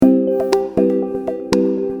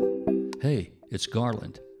It's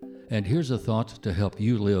Garland, and here's a thought to help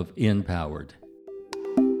you live empowered.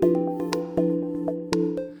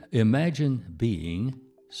 Imagine being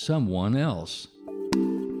someone else.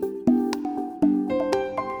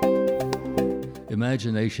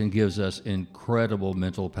 Imagination gives us incredible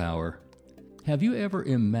mental power. Have you ever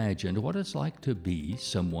imagined what it's like to be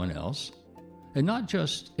someone else? And not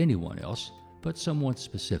just anyone else, but someone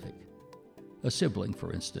specific. A sibling,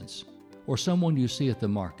 for instance, or someone you see at the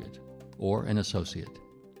market, or an associate.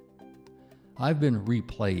 I've been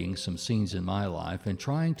replaying some scenes in my life and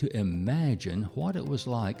trying to imagine what it was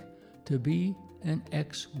like to be an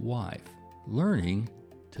ex-wife, learning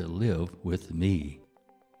to live with me.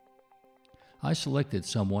 I selected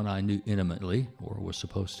someone I knew intimately, or was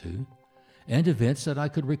supposed to, and events that I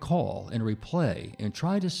could recall and replay and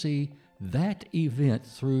try to see that event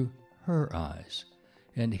through her eyes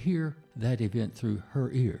and hear that event through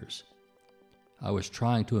her ears. I was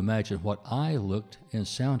trying to imagine what I looked and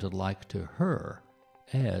sounded like to her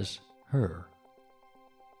as her.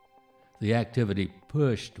 The activity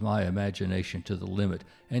pushed my imagination to the limit,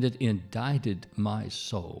 and it indicted my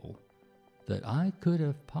soul that I could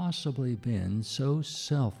have possibly been so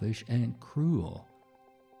selfish and cruel,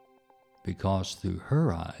 because through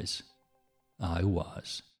her eyes, I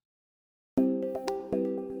was.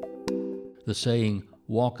 The saying,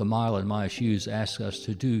 "Walk a mile in my shoes," asks us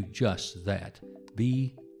to do just that,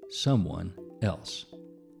 be someone else.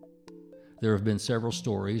 There have been several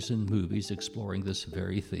stories and movies exploring this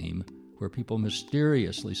very theme, where people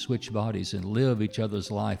mysteriously switch bodies and live each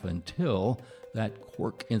other's life until that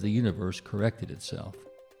quirk in the universe corrected itself.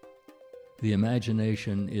 The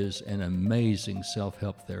imagination is an amazing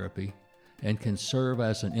self-help therapy and can serve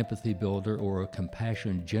as an empathy builder or a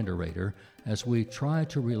compassion generator as we try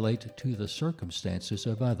to relate to the circumstances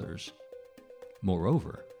of others.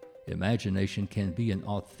 Moreover, imagination can be an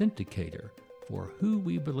authenticator for who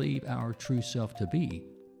we believe our true self to be.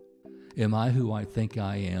 Am I who I think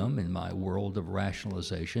I am in my world of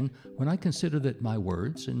rationalization when I consider that my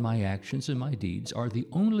words and my actions and my deeds are the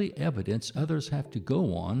only evidence others have to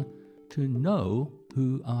go on to know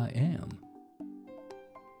who I am?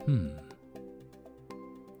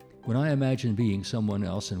 When I imagine being someone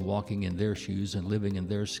else and walking in their shoes and living in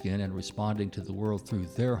their skin and responding to the world through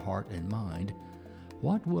their heart and mind,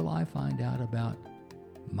 what will I find out about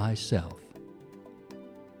myself?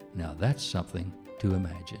 Now that's something to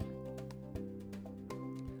imagine.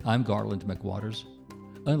 I'm Garland McWaters.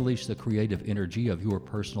 Unleash the creative energy of your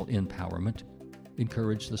personal empowerment.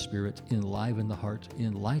 Encourage the spirit, enliven the heart,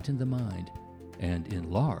 enlighten the mind, and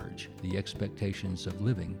enlarge the expectations of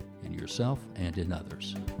living in yourself and in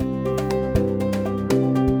others.